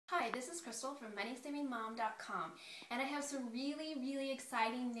Hi, this is Crystal from MoneySavingMom.com, and I have some really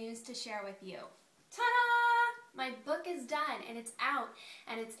exciting news to share with you. Ta-da! My book is done, and it's out,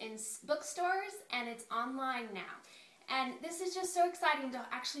 and it's in bookstores, and it's online now. And this is just so exciting to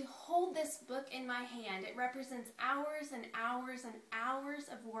actually hold this book in my hand. It represents hours and hours and hours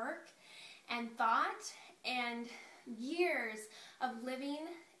of work and thought and years of living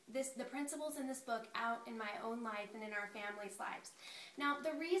the principles in this book out in my own life and in our family's lives. Now,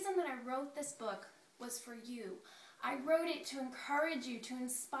 the reason that I wrote this book was for you. I wrote it to encourage you, to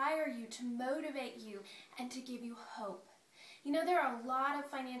inspire you, to motivate you, and to give you hope. You know, there are a lot of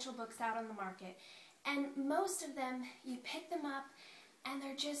financial books out on the market, and most of them, you pick them up, and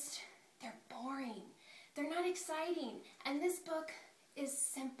they're boring. They're not exciting. And this book is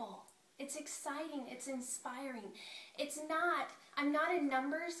simple. It's exciting, it's inspiring. I'm not a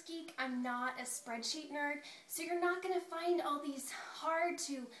numbers geek, I'm not a spreadsheet nerd, so you're not going to find all these hard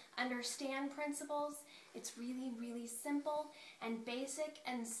to understand principles. It's really simple and basic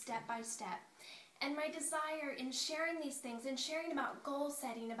and step by step. And my desire in sharing these things, and sharing about goal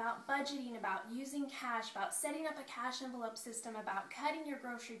setting, about budgeting, about using cash, about setting up a cash envelope system, about cutting your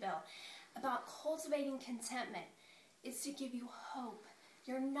grocery bill, about cultivating contentment, is to give you hope.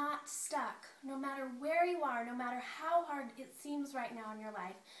 You're not stuck. No matter where you are, no matter how hard it seems right now in your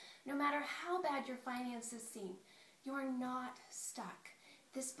life, no matter how bad your finances seem, you are not stuck.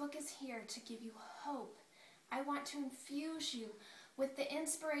 This book is here to give you hope. I want to infuse you with the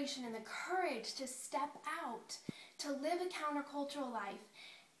inspiration and the courage to step out, to live a countercultural life,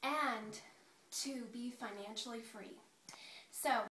 and to be financially free. So,